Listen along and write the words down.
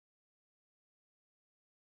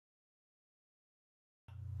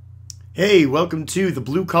Hey, welcome to The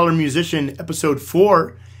Blue Collar Musician, Episode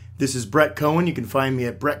 4. This is Brett Cohen. You can find me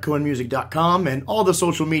at brettcohenmusic.com and all the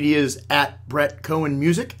social medias at Brett Cohen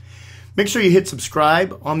Music. Make sure you hit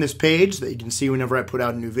subscribe on this page so that you can see whenever I put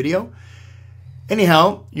out a new video.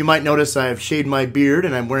 Anyhow, you might notice I have shaved my beard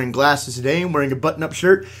and I'm wearing glasses today and wearing a button-up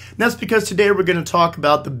shirt. And that's because today we're going to talk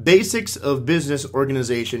about the basics of business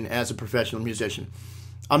organization as a professional musician.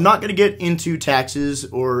 I'm not going to get into taxes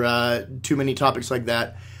or too many topics like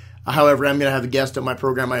that. However, I'm going to have a guest on my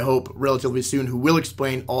program, I hope, relatively soon who will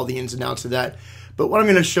explain all the ins and outs of that. But what I'm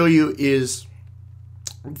going to show you is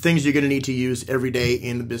things you're going to need to use every day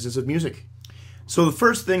in the business of music. So the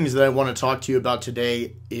first things that I want to talk to you about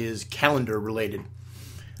today is calendar related.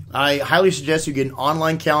 I highly suggest you get an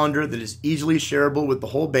online calendar that is easily shareable with the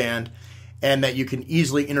whole band and that you can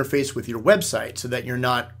easily interface with your website so that you're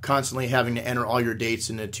not constantly having to enter all your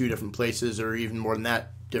dates into 2 different places or even more than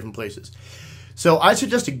that, different places. So I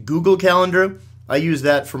suggest a Google Calendar. I use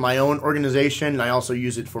that for my own organization, and I also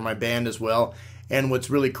use it for my band as well. And what's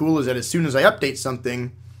really cool is that as soon as I update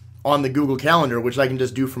something on the Google Calendar, which I can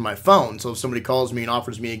just do from my phone, so if somebody calls me and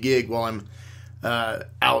offers me a gig while I'm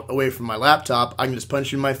out away from my laptop, I can just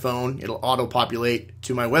punch in my phone. It'll auto-populate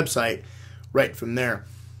to my website right from there.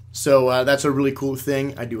 So that's a really cool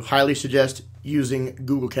thing. I do highly suggest using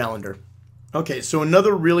Google Calendar. Okay, so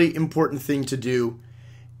another really important thing to do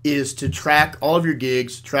is to track all of your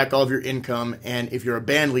gigs, track all of your income, and if you're a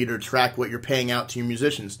band leader, track what you're paying out to your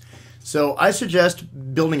musicians. So I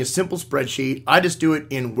suggest building a simple spreadsheet. I just do it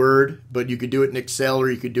in Word, but you could do it in Excel or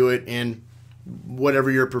you could do it in whatever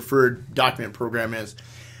your preferred document program is.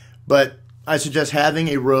 But I suggest having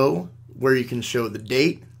a row where you can show the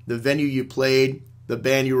date, the venue you played, the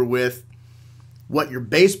band you were with, what your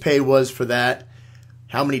base pay was for that,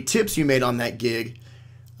 how many tips you made on that gig,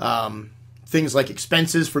 things like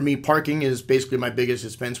expenses. For me, parking is basically my biggest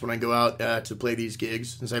expense when I go out to play these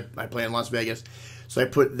gigs, since I play in Las Vegas. So I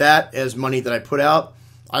put that as money that I put out.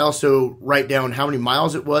 I also write down how many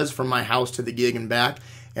miles it was from my house to the gig and back,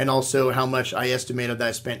 and also how much I estimated that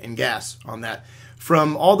I spent in gas on that.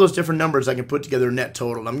 From all those different numbers, I can put together a net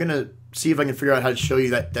total. I'm going to see if I can figure out how to show you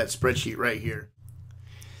that spreadsheet right here.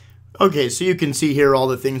 Okay, so you can see here all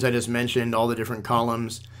the things I just mentioned, all the different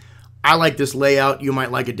columns. I like this layout. You might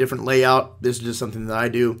like a different layout. This is just something that I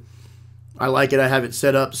do. I like it. I have it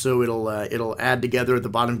set up so it'll add together at the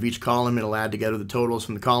bottom of each column. It'll add together the totals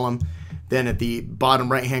from the column. Then at the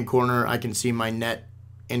bottom right-hand corner, I can see my net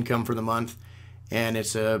income for the month, and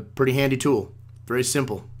it's a pretty handy tool. Very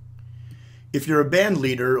simple. If you're a band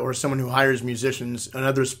leader or someone who hires musicians,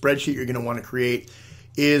 another spreadsheet you're going to want to create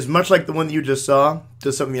is much like the one that you just saw.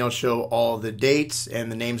 Just something that'll show all the dates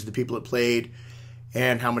and the names of the people that played,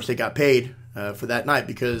 and how much they got paid for that night.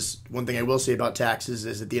 Because one thing I will say about taxes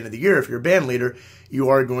is at the end of the year, if you're a band leader, you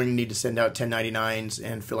are going to need to send out 1099s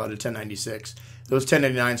and fill out a 1096. Those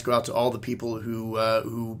 1099s go out to all the people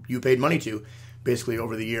who you paid money to, basically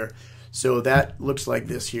over the year. So that looks like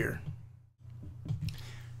this here.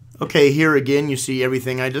 Okay, here again you see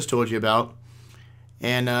everything I just told you about.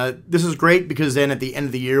 And this is great because then at the end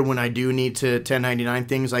of the year, when I do need to 1099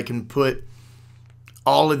 things, I can put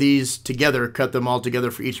all of these together, cut them all together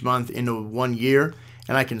for each month into 1 year,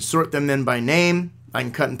 and I can sort them then by name. I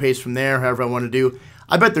can cut and paste from there, however I want to do.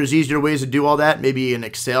 I bet there's easier ways to do all that, maybe in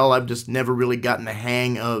Excel. I've just never really gotten the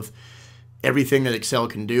hang of everything that Excel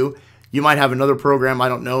can do. You might have another program, I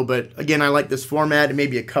don't know, but again, I like this format. It may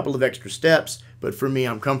be a couple of extra steps, but for me,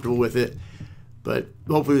 I'm comfortable with it. But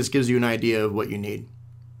hopefully this gives you an idea of what you need.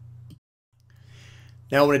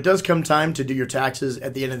 Now, when it does come time to do your taxes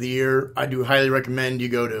at the end of the year, I do highly recommend you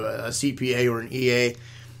go to a CPA or an EA.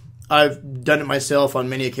 I've done it myself on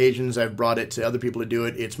many occasions. I've brought it to other people to do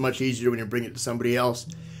it. It's much easier when you bring it to somebody else.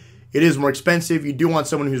 It is more expensive. You do want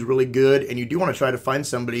someone who's really good, and you do want to try to find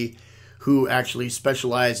somebody who actually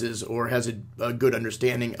specializes or has a good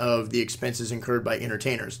understanding of the expenses incurred by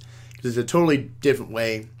entertainers. Because it's a totally different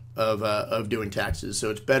way of doing taxes. So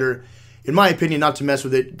it's better, in my opinion, not to mess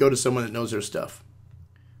with it. Go to someone that knows their stuff.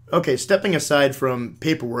 Okay, stepping aside from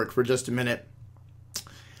paperwork for just a minute,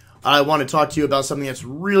 I want to talk to you about something that's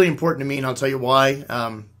really important to me, and I'll tell you why.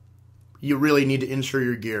 You really need to insure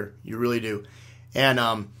your gear. You really do.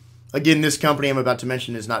 And again, this company I'm about to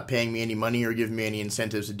mention is not paying me any money or giving me any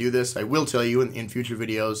incentives to do this. I will tell you in future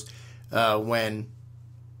videos when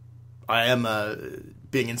I am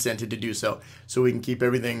being incented to do so we can keep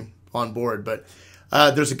everything on board. But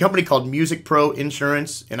there's a company called Music Pro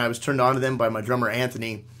Insurance, and I was turned on to them by my drummer,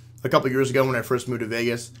 Anthony, a couple years ago when I first moved to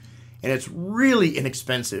Vegas, and it's really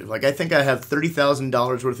inexpensive. Like, I think I have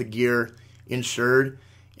 $30,000 worth of gear insured,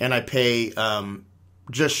 and I pay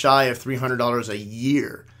just shy of $300 a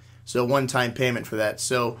year. So one-time payment for that.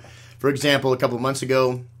 So, for example, a couple of months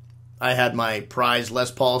ago, I had my prize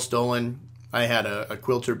Les Paul stolen. I had a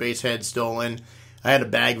Quilter bass head stolen. I had a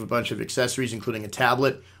bag of a bunch of accessories, including a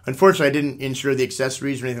tablet. Unfortunately, I didn't insure the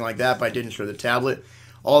accessories or anything like that, but I did insure the tablet.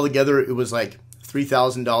 Altogether, it was like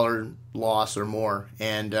 $3,000 loss or more.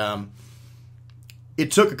 And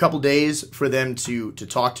it took a couple days for them to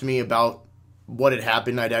talk to me about what had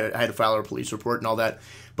happened. I had to file a police report and all that.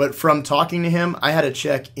 But from talking to him, I had a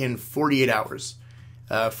check in 48 hours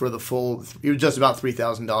for the full. It was just about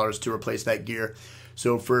 $3,000 to replace that gear.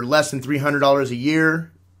 So for less than $300 a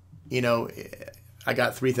year, I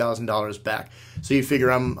got $3,000 back. So you figure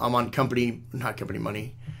I'm on not company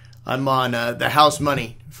money. I'm on the house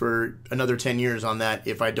money for another 10 years on that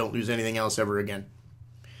if I don't lose anything else ever again.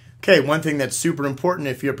 Okay, one thing that's super important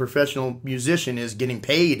if you're a professional musician is getting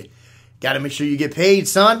paid. Got to make sure you get paid,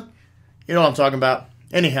 son. You know what I'm talking about.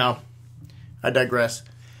 Anyhow, I digress.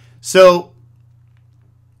 So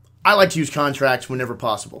I like to use contracts whenever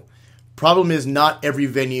possible. Problem is not every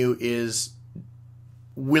venue is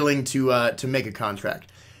willing to make a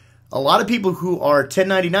contract. A lot of people who are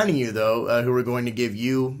 1099ing you, though, who are going to give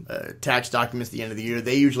you tax documents at the end of the year,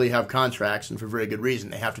 they usually have contracts, and for very good reason.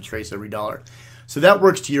 They have to trace every dollar. So that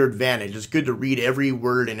works to your advantage. It's good to read every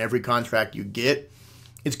word in every contract you get.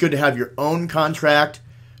 It's good to have your own contract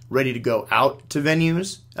ready to go out to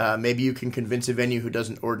venues. Maybe you can convince a venue who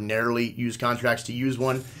doesn't ordinarily use contracts to use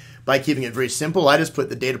one by keeping it very simple. I just put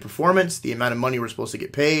the date of performance, the amount of money we're supposed to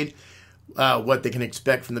get paid, what they can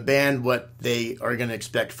expect from the band, what they are going to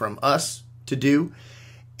expect from us to do,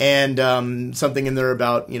 and something in there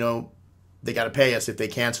about, they got to pay us if they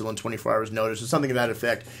cancel in 24 hours notice or something to that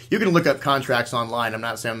effect. You can look up contracts online. I'm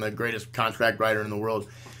not saying I'm the greatest contract writer in the world,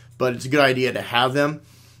 but it's a good idea to have them.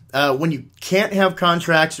 When you can't have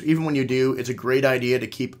contracts, or even when you do, it's a great idea to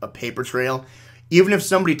keep a paper trail. Even if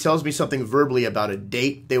somebody tells me something verbally about a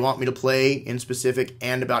date they want me to play in specific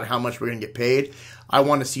and about how much we're going to get paid, I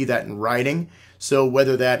want to see that in writing. So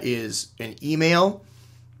whether that is an email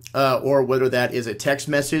or whether that is a text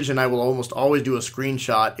message, and I will almost always do a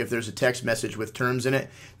screenshot if there's a text message with terms in it,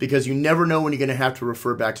 because you never know when you're going to have to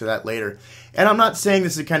refer back to that later. And I'm not saying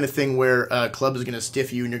this is the kind of thing where a club is going to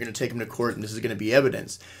stiff you and you're going to take them to court and this is going to be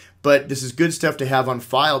evidence. But this is good stuff to have on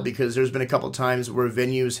file, because there's been a couple times where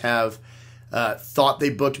venues have thought they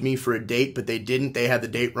booked me for a date, but they didn't. They had the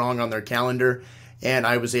date wrong on their calendar, and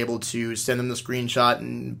I was able to send them the screenshot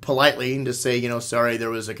and politely and just say, sorry,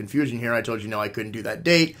 there was a confusion here. I told you I couldn't do that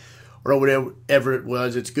date, or whatever it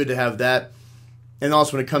was. It's good to have that. And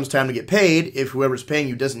also when it comes time to get paid, if whoever's paying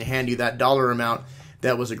you doesn't hand you that dollar amount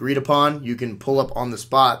that was agreed upon, you can pull up on the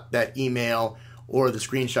spot that email or the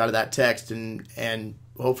screenshot of that text, and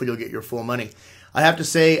hopefully you'll get your full money. I have to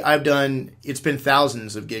say, it's been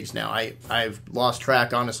thousands of gigs now. I've lost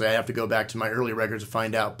track, honestly. I have to go back to my early records to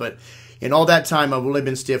find out. But in all that time, I've only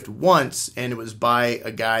been stiffed once, and it was by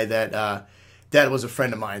a guy that was a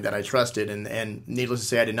friend of mine that I trusted. And needless to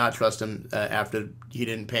say, I did not trust him after he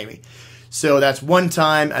didn't pay me. So that's one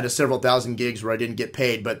time out of several thousand gigs where I didn't get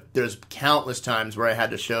paid. But there's countless times where I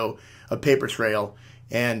had to show a paper trail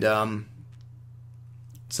and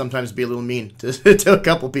sometimes be a little mean to a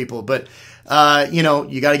couple people. But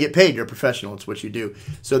you got to get paid. You're a professional. It's what you do.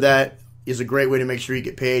 So that is a great way to make sure you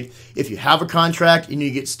get paid. If you have a contract and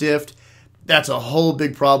you get stiffed, that's a whole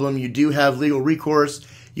big problem. You do have legal recourse.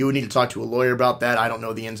 You would need to talk to a lawyer about that. I don't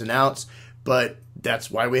know the ins and outs, but that's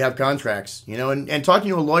why we have contracts. And talking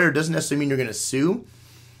to a lawyer doesn't necessarily mean you're going to sue.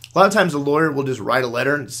 A lot of times a lawyer will just write a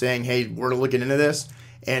letter saying, hey, we're looking into this,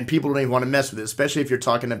 and people don't even want to mess with it, especially if you're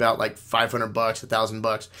talking about like $500,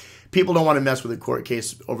 $1,000. People don't want to mess with a court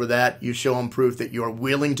case over that. You show them proof that you're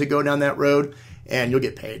willing to go down that road, and you'll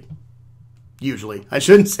get paid. Usually. I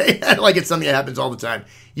shouldn't say that like it's something that happens all the time.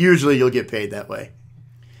 Usually you'll get paid that way.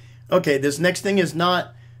 Okay, this next thing is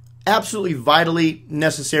not absolutely vitally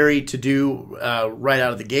necessary to do right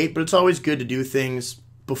out of the gate, but it's always good to do things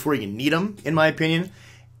before you need them, in my opinion.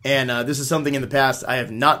 And this is something in the past I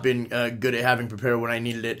have not been good at having prepared when I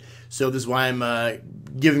needed it. So this is why I'm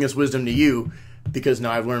giving this wisdom to you, because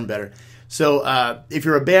now I've learned better. So if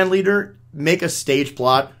you're a band leader, make a stage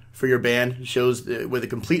plot for your band. It shows with a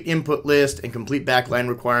complete input list and complete backline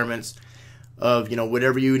requirements of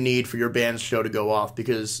whatever you need for your band's show to go off,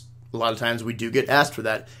 because a lot of times we do get asked for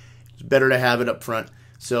that. It's better to have it up front.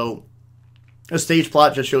 So a stage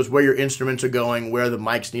plot just shows where your instruments are going, where the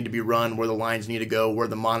mics need to be run, where the lines need to go, where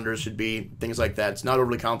the monitors should be, things like that. It's not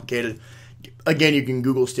overly complicated. Again, you can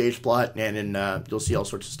Google stage plot and you'll see all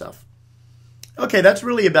sorts of stuff. Okay, that's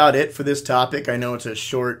really about it for this topic. I know it's a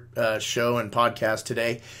short show and podcast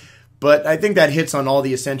today, but I think that hits on all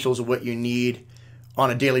the essentials of what you need on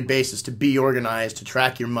a daily basis to be organized, to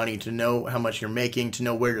track your money, to know how much you're making, to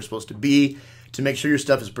know where you're supposed to be, to make sure your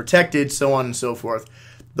stuff is protected, so on and so forth.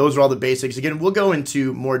 Those are all the basics. Again, we'll go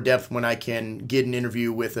into more depth when I can get an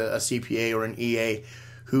interview with a CPA or an EA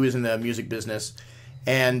who is in the music business.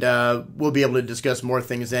 And we'll be able to discuss more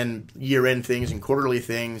things then, year-end things and quarterly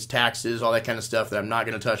things, taxes, all that kind of stuff that I'm not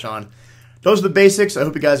going to touch on. Those are the basics. I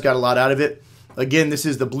hope you guys got a lot out of it. Again, this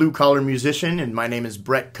is the Blue Collar Musician, and my name is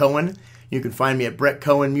Brett Cohen. You can find me at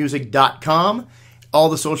brettcohenmusic.com. All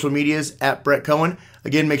the social medias at Brett Cohen.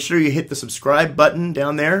 Again, make sure you hit the subscribe button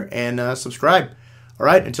down there and subscribe. All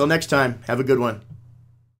right, until next time, have a good one.